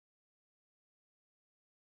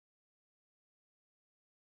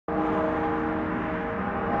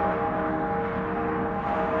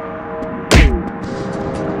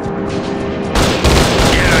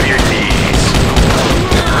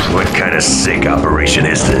of sick operation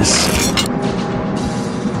is this?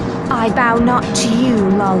 I bow not to you,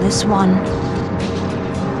 lawless one.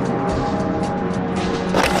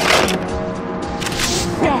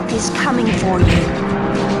 Death is coming for you.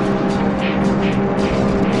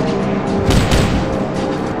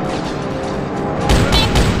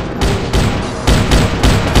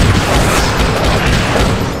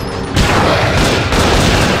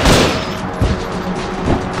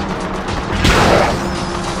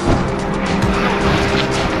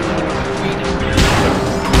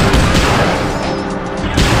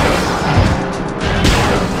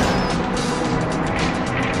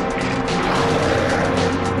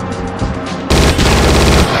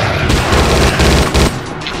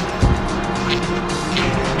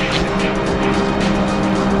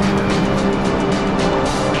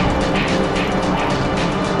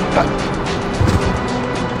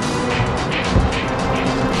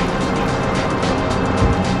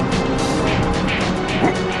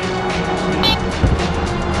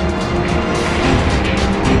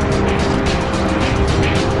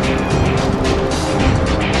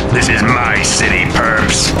 This is my city,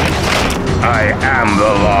 perps. I am the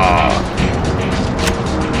law.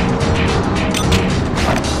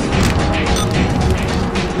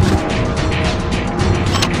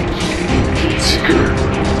 Seeker.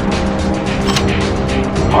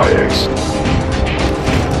 IX.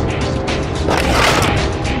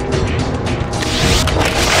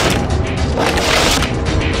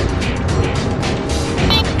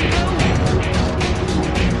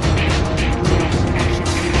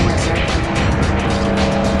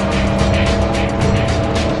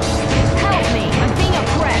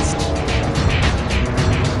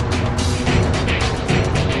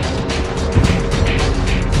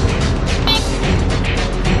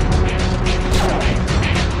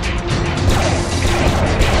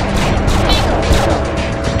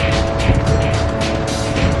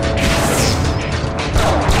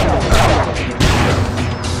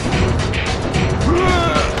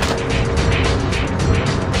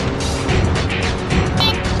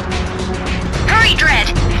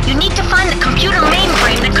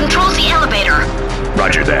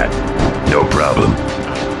 Roger that. No problem.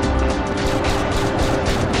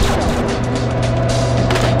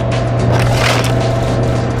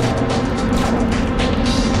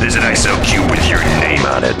 There's an ISO with your name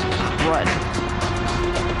on it. Dredd.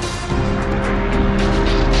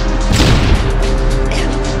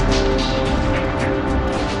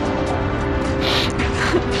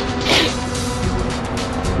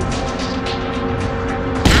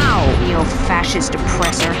 Ow, you fascist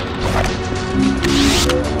oppressor.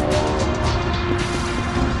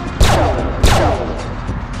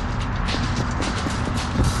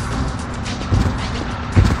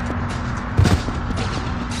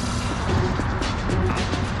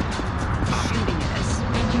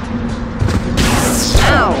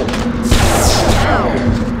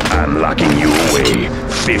 I'm locking you away.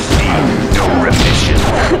 15, no remission.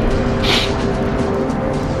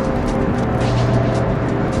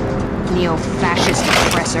 Neo-fascist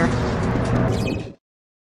oppressor.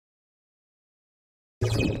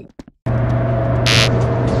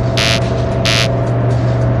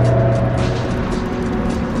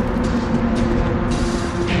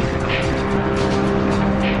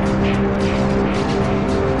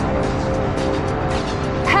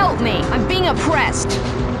 Help me! I'm being oppressed!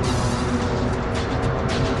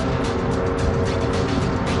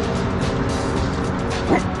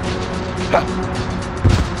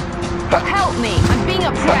 Help me! I'm being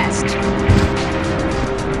oppressed!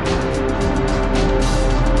 Help me!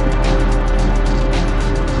 I'm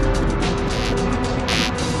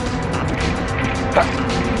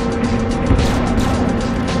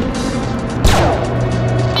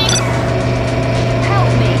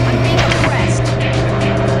oppressed!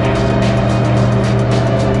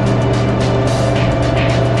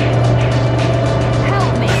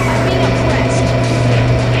 Help me! I'm being oppressed!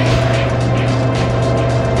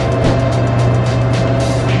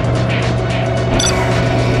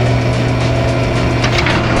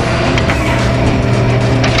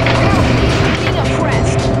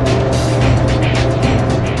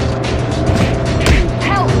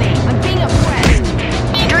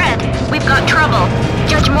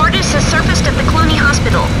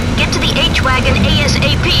 Wagon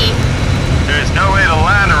ASAP. There's no way to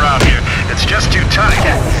land around here. It's just too tight.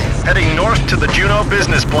 Heading north to the Juno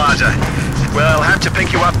Business Plaza. We'll have to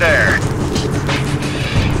pick you up there.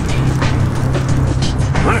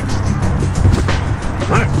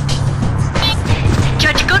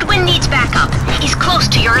 Judge Goodwin needs backup. He's close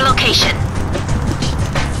to your location.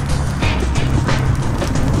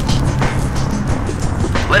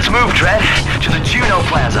 Let's move move, Dredd. To the Juno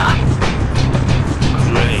Plaza.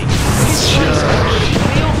 Great.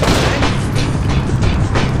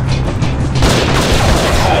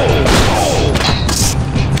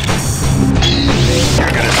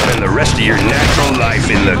 You're gonna spend the rest of your natural life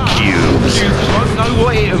in the cubes. Cubes won't know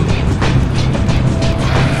what hit 'em.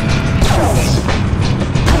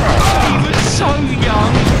 He was so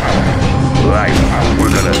young. Life,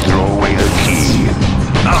 we're gonna throw away the key.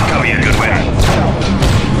 I'll cover you, Goodwin.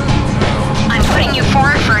 I'm putting you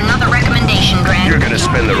forward for another recommendation, Dredd. You're gonna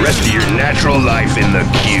spend the rest of your natural life in the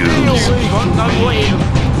cubes. He won't know what hit 'em.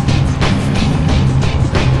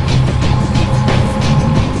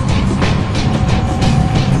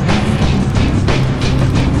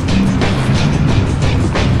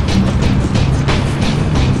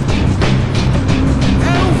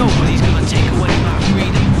 Hell, nobody's gonna take away my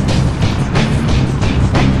freedom.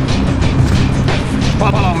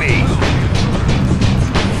 Follow me.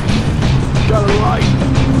 Got a light.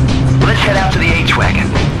 Let's head out to the H-Wagon.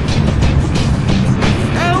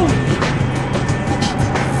 Help!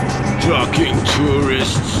 Fucking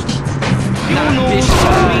tourists. That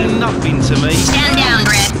business mean nothing to me. Stand down,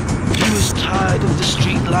 Dredd. He was tired of the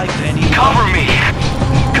street life anyway. Cover me.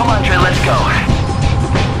 Come on, Dredd, let's go.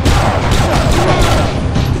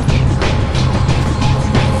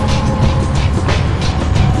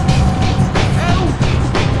 Help!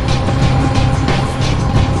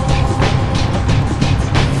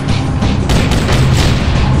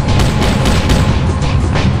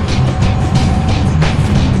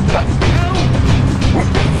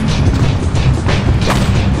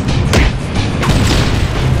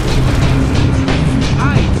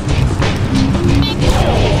 Hey!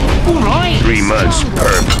 All right. 3 months,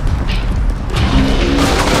 perp.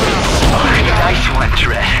 Nice one,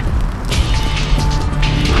 Dredd.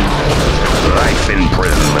 Life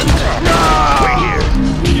imprisonment. Wait here.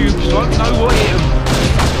 Cubes won't know what hit 'em.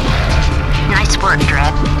 Nice work,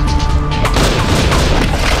 Dredd.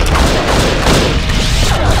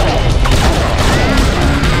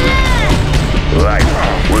 Life,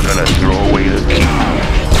 we're gonna throw away the key.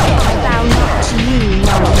 Bow not to you,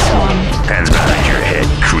 lawless one. Hands behind your head,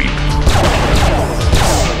 creep.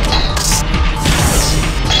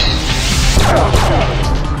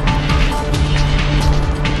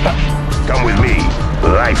 Come with me.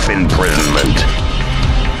 Life imprisonment.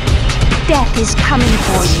 Death is coming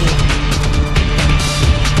for you.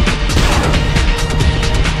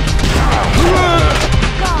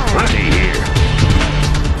 Stay here.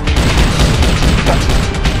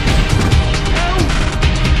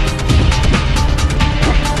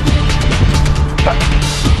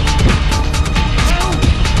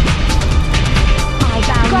 I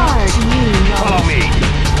bow not to you, Follow lawless. me.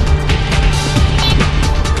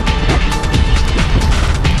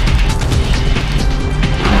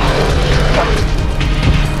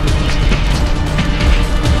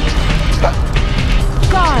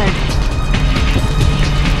 Guard.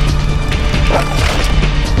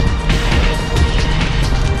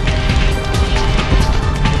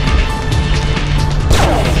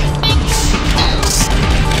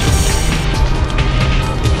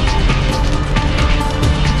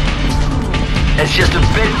 It's just a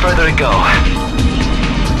bit further to go.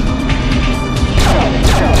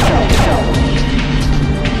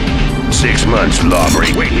 6 months,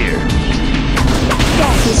 lawbreak. Wait here.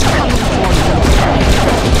 Death is coming for you.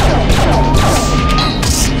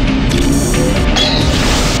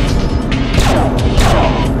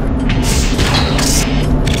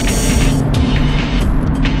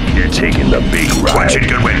 You're taking the big ride. Watch it,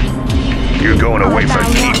 Goodwin. You're going away for I bow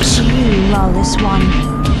not keeps. to you, lawless one.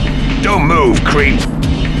 Don't move, creep.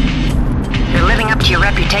 You're living up to your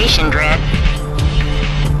reputation, Dredd.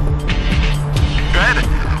 Dredd,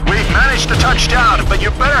 we've managed to touch down, but you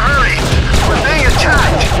better hurry. We're being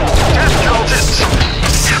attacked. Death cultists.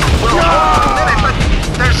 We'll hold for a minute, but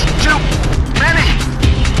there's too many.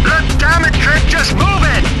 God damn it, Dredd, just move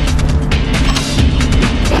it.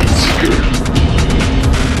 Seeker.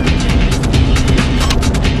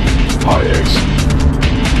 Hi-X.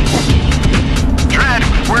 Dredd,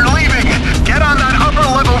 we're leaving. Get on that upper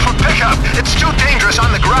level for pickup. It's too dangerous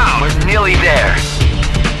on the ground. We're nearly there.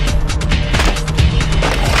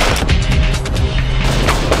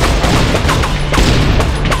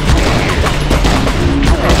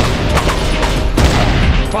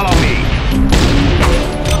 Follow me.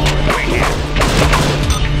 Wait here.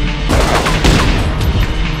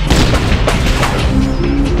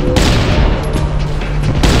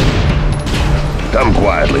 Come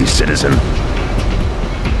quietly, citizen.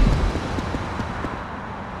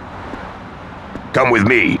 Come with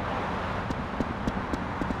me.